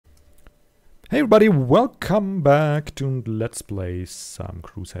Hey everybody, welcome back to Let's Play some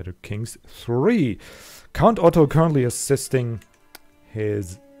Crusader Kings 3. Count Otto currently assisting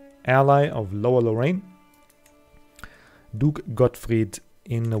his ally of Lower Lorraine, Duke Gottfried,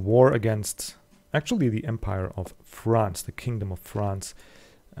 in a war against actually the Empire of France, the Kingdom of France.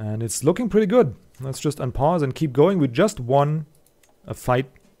 And it's looking pretty good. Let's just unpause and keep going. We just won a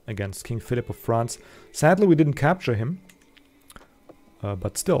fight against King Philip of France. Sadly, we didn't capture him,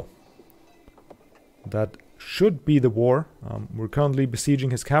 but still. That should be the war. We're currently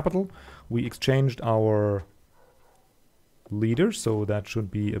besieging his capital. We exchanged our leader, so that should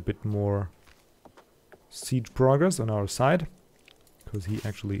be a bit more siege progress on our side. Because he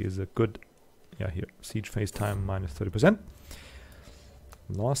actually is a good... Yeah, here. Siege phase time minus 30%.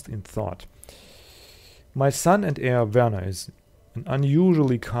 Lost in thought. My son and heir Werner is an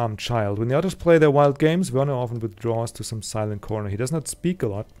unusually calm child. When the others play their wild games, Werner often withdraws to some silent corner. He does not speak a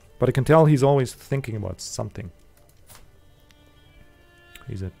lot, but I can tell he's always thinking about something.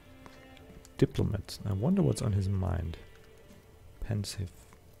 He's a diplomat. I wonder what's on his mind. Pensive.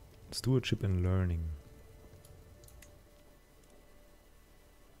 Stewardship and learning.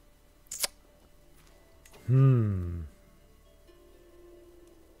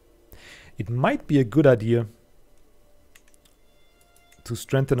 It might be a good idea to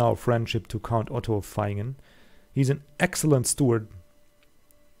strengthen our friendship to Count Otto of Feigen. He's an excellent steward.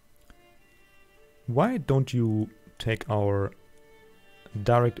 Why don't you take our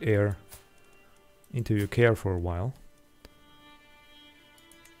direct heir into your care for a while?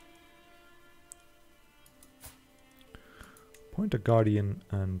 Appoint a guardian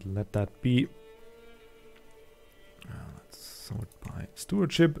and let that be. Let's sort by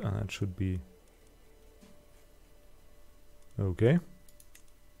stewardship, and that should be okay.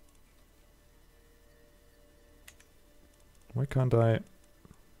 Why can't I?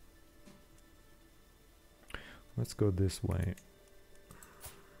 Let's go this way.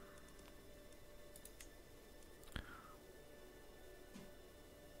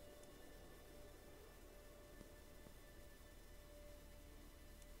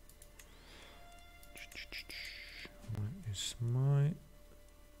 Where is my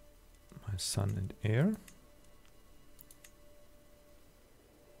son and heir?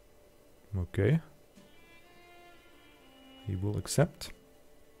 Okay. He will accept.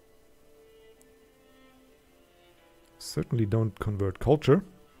 Certainly don't convert culture.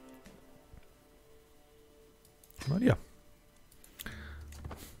 But yeah.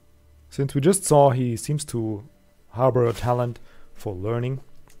 Since we just saw he seems to harbor a talent for learning,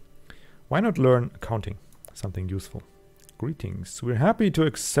 why not learn accounting? Something useful. Greetings. We're happy to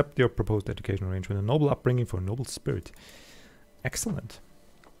accept your proposed education arrangement. A noble upbringing for a noble spirit. Excellent.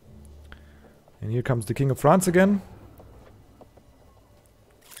 And here comes the King of France again.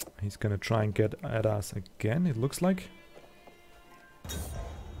 He's gonna try and get at us again, it looks like.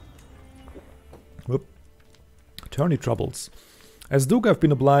 Whoop. Attorney troubles. As Duke, I've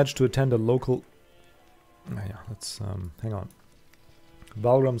been obliged to attend a local... yeah, let's hang on.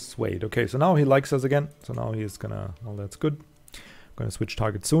 Valram swayed. Okay, so now he likes us again. So now he is gonna... Well, that's good. Gonna switch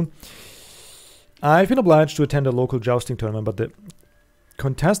target soon. I've been obliged to attend a local jousting tournament, but the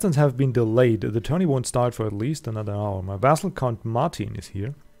contestants have been delayed. The tourney won't start for at least another hour. My vassal Count Martin is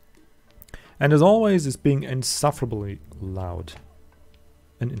here. And as always, is being insufferably loud.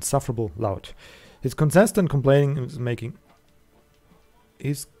 An insufferable loud. His constant complaining is making...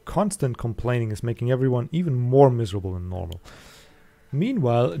 His constant complaining is making everyone even more miserable than normal.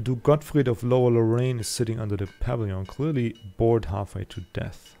 Meanwhile, Duke Gottfried of Lower Lorraine is sitting under the pavilion, clearly bored halfway to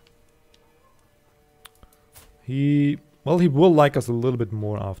death. Well, he will like us a little bit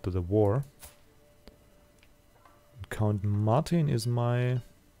more after the war. Count Martin is my...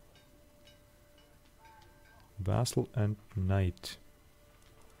 vassal and knight.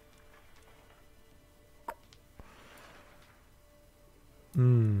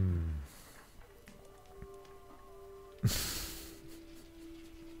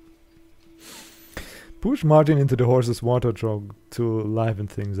 Push Martin into the horse's water jug to liven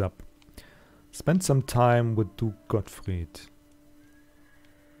things up. Spend some time with Duke Gottfried.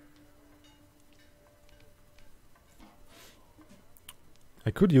 I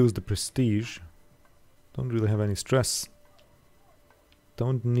could use the prestige. Don't really have any stress.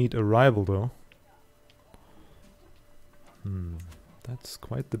 Don't need a rival though. That's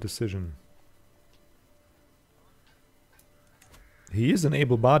quite the decision. He is an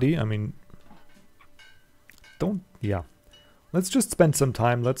able body, I mean... Yeah. Let's just spend some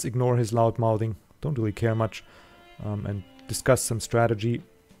time, let's ignore his loud mouthing. Don't really care much. And discuss some strategy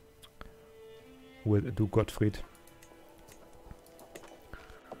with Duke Gottfried.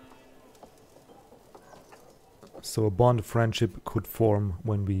 So a bond of friendship could form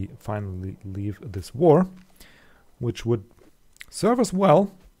when we finally leave this war, which would serve us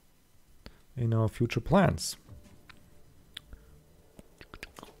well in our future plans.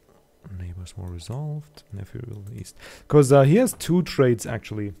 Neighbors more resolved. Nephew released. Because he has 2 traits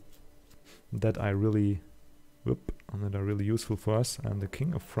actually that I really... and that are really useful for us. And the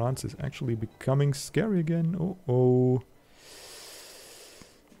King of France is actually becoming scary again. Oh.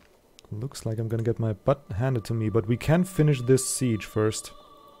 Looks like I'm gonna get my butt handed to me, but we can finish this siege first.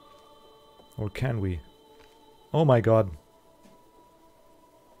 Or can we? Oh my god.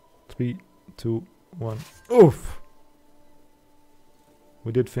 3, 2, 1. Oof!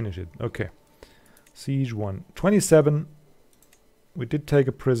 We did finish it. Okay. Siege 1. 27. We did take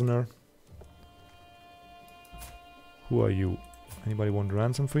a prisoner. Who are you? Anybody want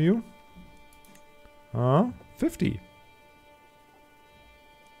ransom for you? 50.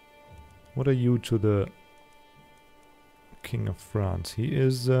 What are you to the King of France? He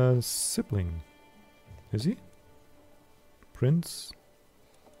is a sibling. Is he? Prince?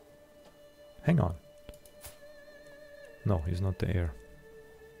 Hang on. No, he's not the heir.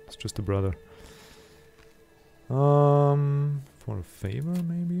 It's just a brother. For a favor,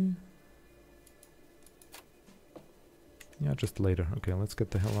 maybe? Yeah, just later. Okay, let's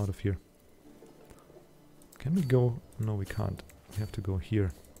get the hell out of here. Can we go? No, we can't. We have to go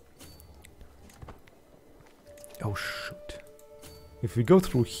here. Oh, shoot. If we go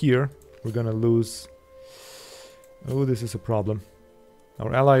through here, we're gonna lose... Oh, this is a problem.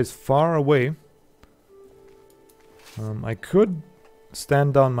 Our ally is far away. I could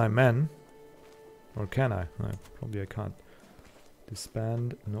stand down my men. Or can I? No, probably I can't.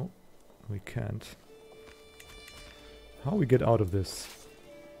 Disband. No, we can't. How we get out of this?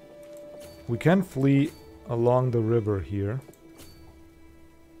 We can flee along the river here.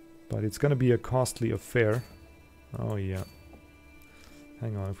 But it's gonna be a costly affair. Oh yeah.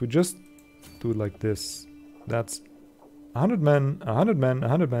 Hang on, if we just do it like this, that's 100 men, 100 men,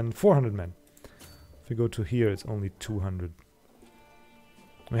 100 men, 400 men. If we go to here, it's only 200.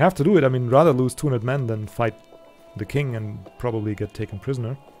 We have to do it. I mean, rather lose 200 men than fight the king and probably get taken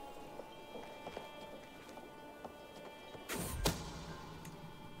prisoner.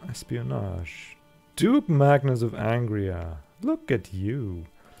 Espionage. Duke Magnus of Angria. Look at you.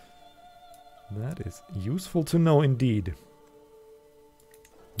 That is useful to know indeed.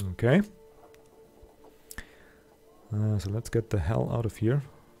 Okay. So let's get the hell out of here.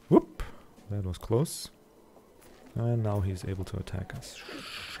 Whoop! That was close. And now he's able to attack us.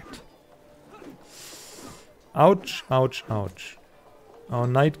 Shit. Ouch, ouch, ouch. Our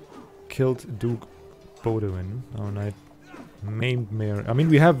knight killed Duke Baudouin. Our knight maimed Mayor. I mean,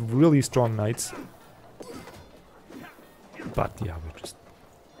 we have really strong knights. But yeah, we're just...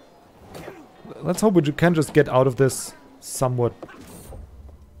 Let's hope we can just get out of this somewhat.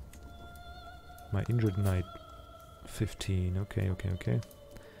 My injured knight. 15. Okay, okay, okay.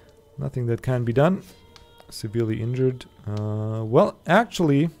 Nothing that can be done. Severely injured. Well,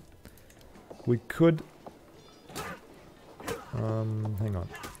 actually, we could... hang on.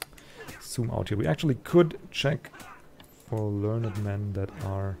 Zoom out here. We actually could check for learned men that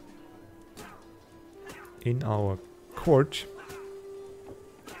are in our court.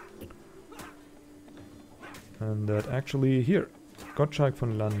 And that actually... Here. Gottschalk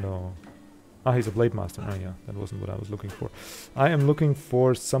von Landau. Ah, he's a blade master. Ah, yeah. That wasn't what I was looking for. I am looking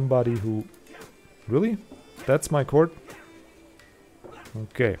for somebody who... Really? That's my court?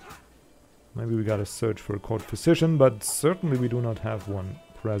 Okay. Maybe we gotta search for a court physician, but certainly we do not have one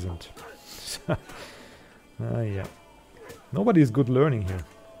present. Yeah. Nobody is good learning here.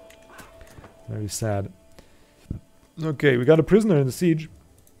 Very sad. Okay, we got a prisoner in the siege.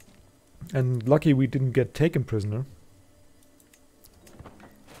 And lucky we didn't get taken prisoner.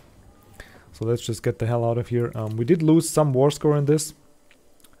 So let's just get the hell out of here. We did lose some war score in this.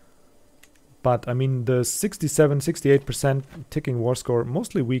 But, I mean, the 67, 68% ticking war score,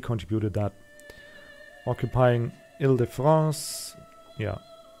 mostly we contributed that. Occupying Ile-de-France. Yeah.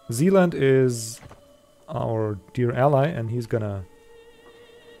 Zealand is our dear ally, and he's gonna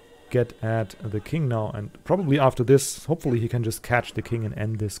get at the king now. And probably after this, hopefully he can just catch the king and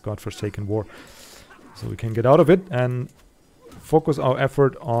end this godforsaken war. So we can get out of it and focus our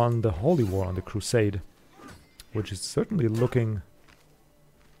effort on the Holy War, on the Crusade. Which is certainly looking...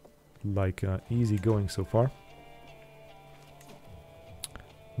 like easy going so far.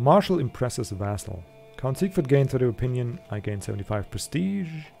 Marshal impresses vassal. Count Siegfried gained 30 opinion. I gained 75 prestige.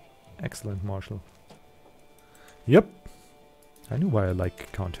 Excellent, Marshal. Yep. I knew why I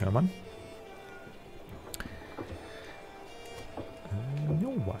like Count Hermann. I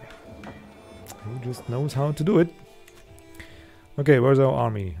know why. He just knows how to do it. Okay, where's our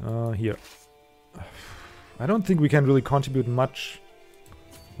army? Here. I don't think we can really contribute much.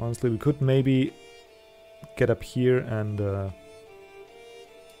 Honestly, we could maybe get up here and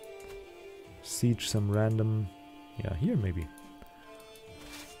siege some random... Yeah, here maybe.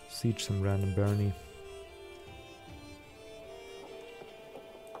 Siege some random barony.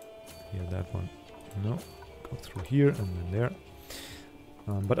 Here, that one. No. Go through here and then there.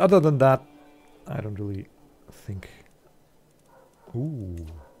 But other than that, I don't really think... Ooh.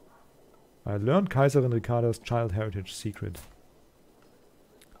 I learned Kaiserin Ricarda's child heritage secret.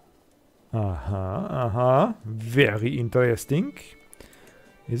 Very interesting.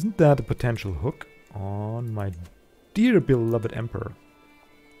 Isn't that a potential hook on my dear beloved emperor?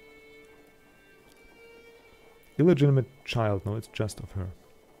 Illegitimate child. No, it's just of her.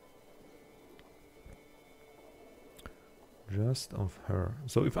 Just of her.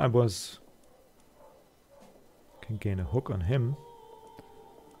 So if I was... Can gain a hook on him.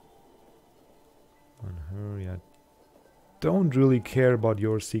 On her, yeah. Don't really care about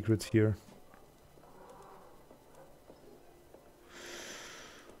your secrets here.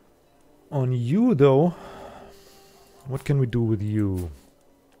 On you, though, what can we do with you?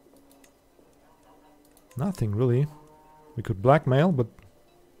 Nothing, really. We could blackmail, but...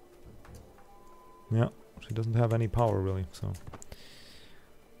 Yeah, she doesn't have any power, really, so...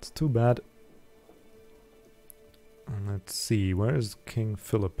 It's too bad. Let's see, where is King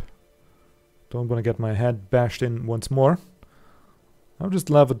Philip? Don't want to get my head bashed in once more. I would just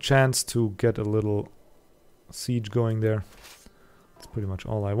love a chance to get a little siege going there. That's pretty much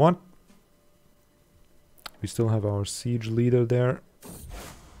all I want. We still have our siege leader there.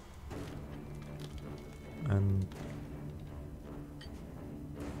 And...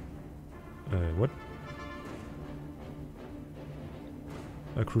 what?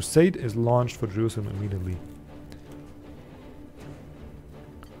 A crusade is launched for Jerusalem immediately.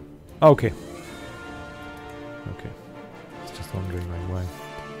 Okay. Okay. I was just wondering why.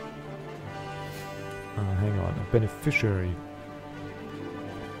 Hang on. A beneficiary.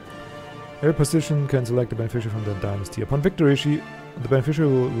 Every position can select a beneficiary from the dynasty. Upon victory, the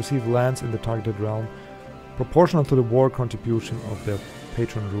beneficiary will receive lands in the targeted realm proportional to the war contribution of their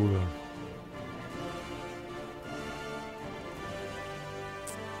patron ruler.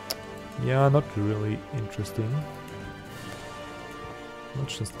 Yeah, not really interesting.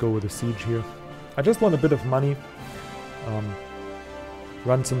 Let's just go with a siege here. I just want a bit of money.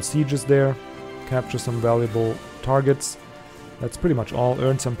 Run some sieges there. Capture some valuable targets. That's pretty much all.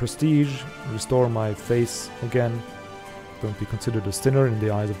 Earn some prestige. Restore my face again. Don't be considered a sinner in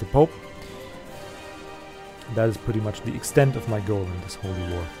the eyes of the Pope. That is pretty much the extent of my goal in this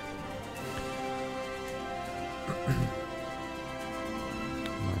holy war.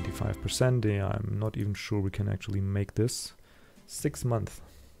 95%. Yeah, I'm not even sure we can actually make this. 6 months.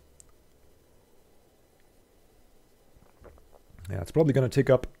 Yeah, it's probably gonna tick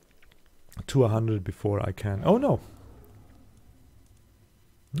up to 100 before I can. Oh no!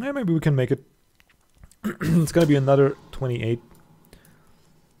 Yeah, maybe we can make it. It's gonna be another 28.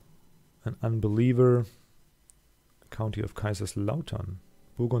 An unbeliever. County of Kaiserslautern.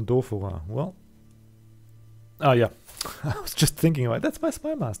 Burgundofora. Well. Oh yeah. I was just thinking about it. That's my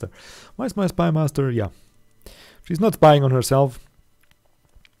spy master. Why is my spy master? Yeah. She's not spying on herself.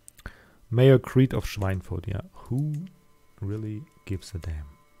 Mayor Creed of Schweinfurt. Yeah. Who really gives a damn?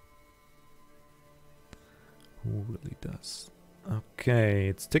 Who really does? Okay,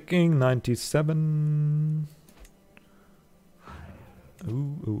 it's ticking. 97.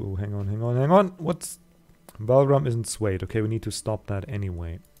 Ooh, hang on. What's... Balram isn't swayed. Okay, we need to stop that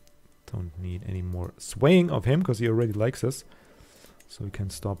anyway. Don't need any more swaying of him, because he already likes us. So we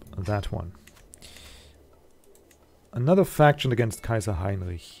can stop that one. Another faction against Kaiser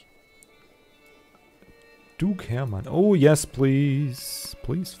Heinrich. Duke Hermann. Oh, yes, please.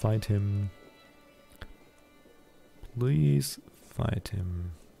 Please fight him. Please fight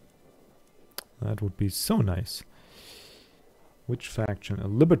him. That would be so nice. Which faction? A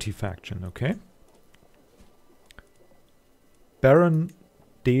Liberty faction, okay. Baron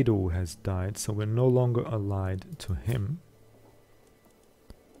Dedo has died, so we're no longer allied to him.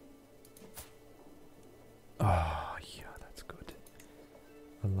 Ah, yeah, that's good.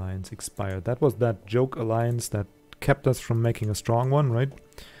 Alliance expired. That was that joke alliance that kept us from making a strong one, right?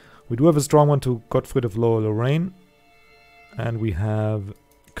 We do have a strong one to Gottfried of Lower Lorraine. And we have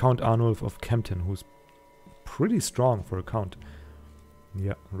Count Arnulf of Kempten, who's pretty strong for a count.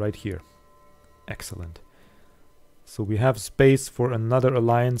 Yeah, right here. Excellent. So we have space for another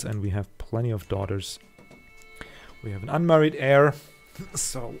alliance, and we have plenty of daughters. We have an unmarried heir,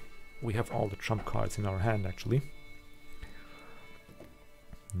 so we have all the trump cards in our hand, actually.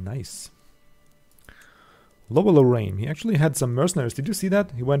 Nice. Lower Lorraine. He actually had some mercenaries. Did you see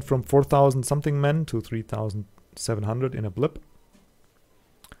that? He went from 4,000 something men to 3,700 in a blip.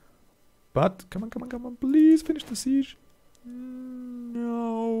 But, come on, come on, come on. Please finish the siege.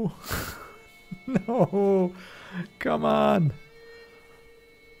 No. No. Come on.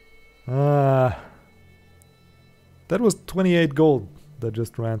 That was 28 gold that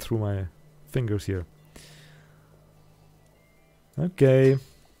just ran through my fingers here. Okay.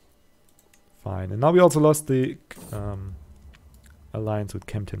 Fine. And now we also lost the alliance with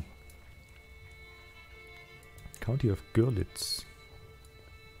Kempten. County of Görlitz.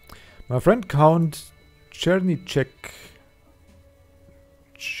 My friend Count Chernychek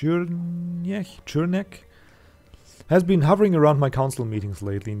Chernek has been hovering around my council meetings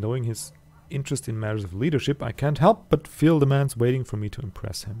lately. Knowing his interest in matters of leadership, I can't help but feel the man's waiting for me to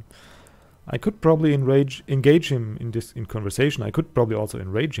impress him. I could probably engage him in conversation. I could probably also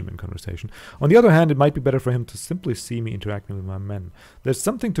enrage him in conversation. On the other hand, it might be better for him to simply see me interacting with my men. There's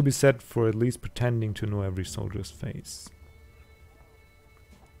something to be said for at least pretending to know every soldier's face.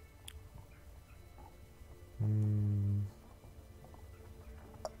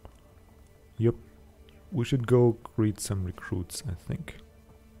 Yep. We should go greet some recruits, I think.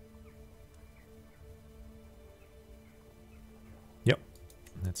 Yep.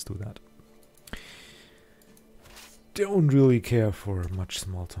 Let's do that. Don't really care for much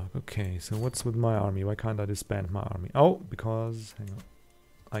small talk. Okay, so what's with my army? Why can't I disband my army? Oh, because... hang on.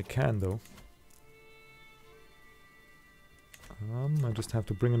 I can, though. I just have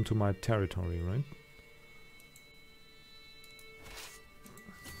to bring him to my territory, right?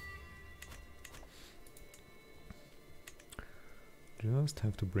 Just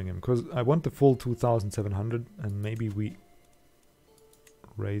have to bring him, because I want the full 2,700, and maybe we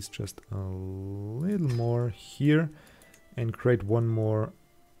raise just a little more here and create one more,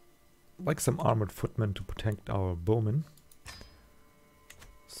 like some armored footmen to protect our bowmen.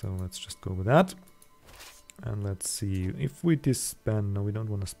 So let's just go with that. And let's see, if we disband, no, we don't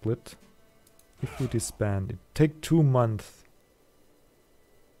want to split. If we disband, it take 2 months.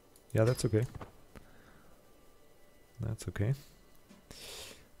 Yeah, that's okay. That's okay.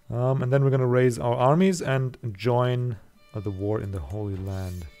 And then we're gonna raise our armies and join the war in the Holy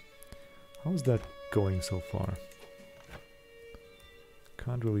Land. How's that going so far?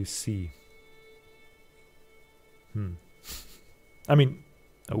 Can't really see. I mean,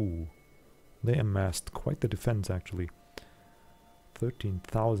 oh, they amassed quite the defense actually.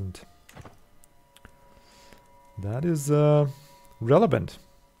 13,000. That is relevant,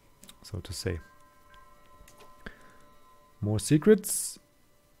 so to say. More secrets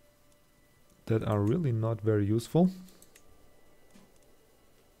that are really not very useful.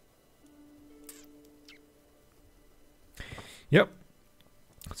 Yep.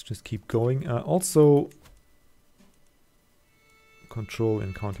 Let's just keep going. Also, control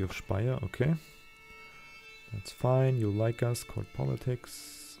in County of Speyer. Okay. That's fine. You like us. Court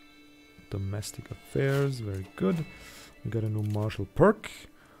politics. Domestic affairs. Very good. We got a new martial perk.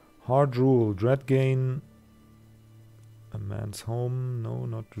 Hard rule. Dread gain. A man's home. No,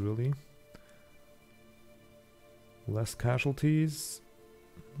 not really. Less casualties.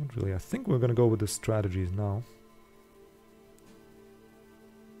 Not really. I think we're gonna go with the strategies now.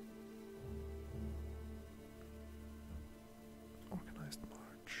 Organized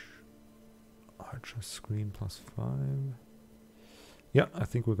march. Archer screen +5. Yeah, I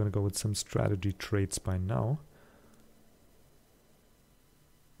think we're gonna go with some strategy traits by now.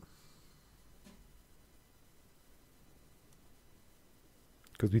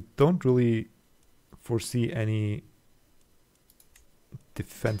 Because we don't really foresee any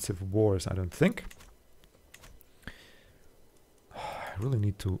defensive wars, I don't think. I really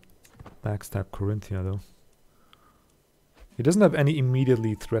need to backstab Corinthia, though. He doesn't have any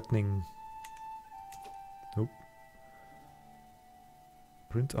immediately threatening... Nope.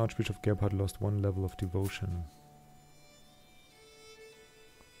 Prince Archbishop Gebhard lost 1 level of devotion.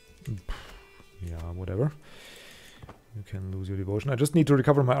 Yeah, whatever. You can lose your devotion. I just need to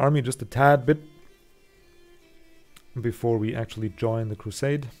recover my army just a tad bit before we actually join the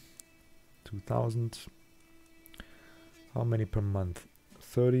crusade. 2,000. How many per month?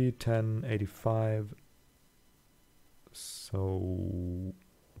 30, 10, 85. So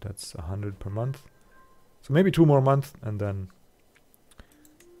that's 100 per month. So maybe 2 more months and then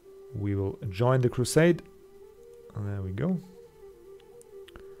we will join the crusade. And there we go.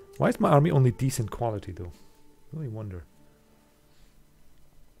 Why is my army only decent quality though? Really wonder.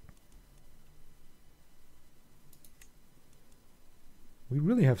 We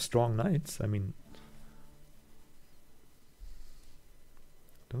really have strong knights. I mean,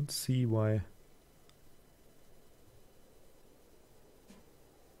 don't see why.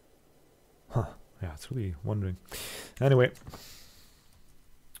 Huh. Yeah, it's really wondering. Anyway.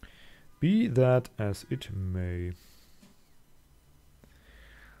 Be that as it may.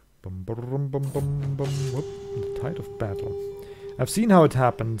 Bum, bum, bum, bum, bum. Whoop. The tide of battle. I've seen how it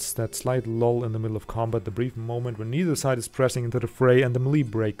happens, that slight lull in the middle of combat, the brief moment when neither side is pressing into the fray and the melee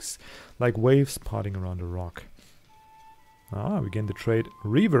breaks, like waves parting around a rock. Ah, we gain the trait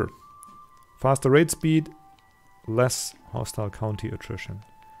Reaver. Faster raid speed, less hostile county attrition.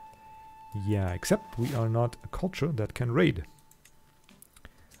 Yeah, except we are not a culture that can raid.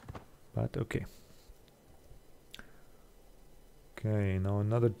 But okay. Okay, now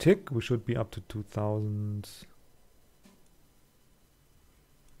another tick. We should be up to 2000.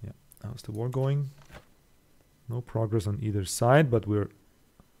 Yeah, how's the war going? No progress on either side, but we're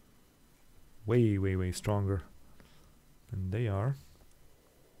way, way, way stronger than they are.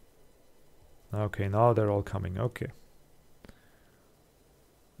 Okay, now they're all coming. Okay.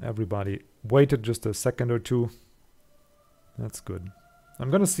 Everybody waited just a second or two. That's good. I'm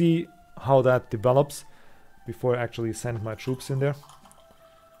gonna see how that develops before I actually send my troops in there,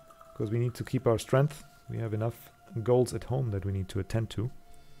 because we need to keep our strength. We have enough goals at home that we need to attend to.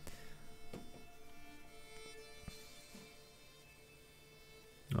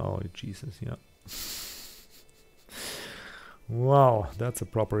 Oh Jesus, yeah. Wow, that's a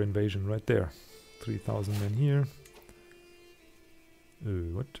proper invasion right there. 3,000 men here.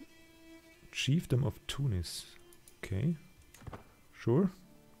 What? Chiefdom of Tunis. Okay. Sure.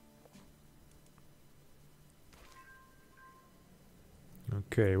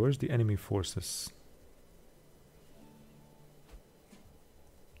 Okay, where's the enemy forces?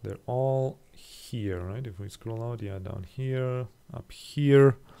 They're all here, right? If we scroll out, yeah, down here, up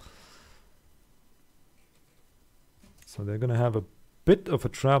here. So they're gonna have a bit of a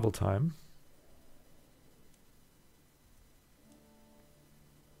travel time.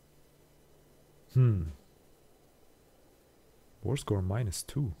 War score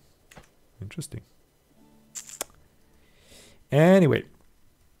 -2. Interesting. Anyway.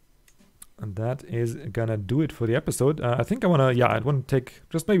 And that is gonna do it for the episode. I think I wanna, yeah, I want to take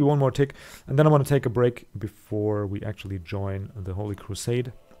just maybe one more tick, and then I want to take a break before we actually join the Holy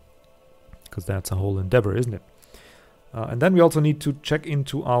Crusade, because that's a whole endeavor, isn't it? And then we also need to check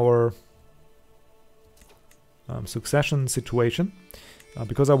into our succession situation,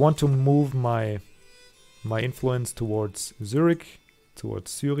 because I want to move my influence towards Zurich,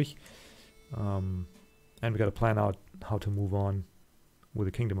 towards Zurich, and we got to plan out how to move on with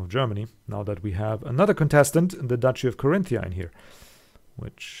the Kingdom of Germany, now that we have another contestant in the Duchy of Carinthia in here,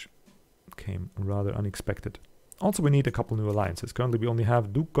 which came rather unexpected. Also, we need a couple new alliances. Currently, we only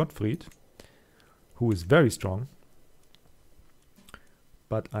have Duke Gottfried, who is very strong,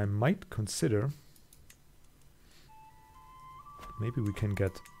 but I might consider maybe we can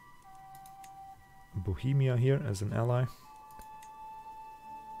get Bohemia here as an ally.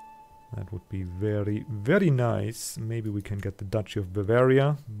 That would be very, very nice. Maybe we can get the Duchy of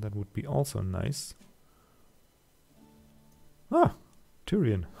Bavaria. That would be also nice. Ah,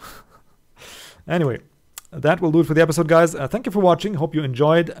 Tyrion. Anyway, that will do it for the episode, guys. Thank you for watching. Hope you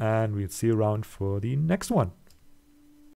enjoyed, and we'll see you around for the next one.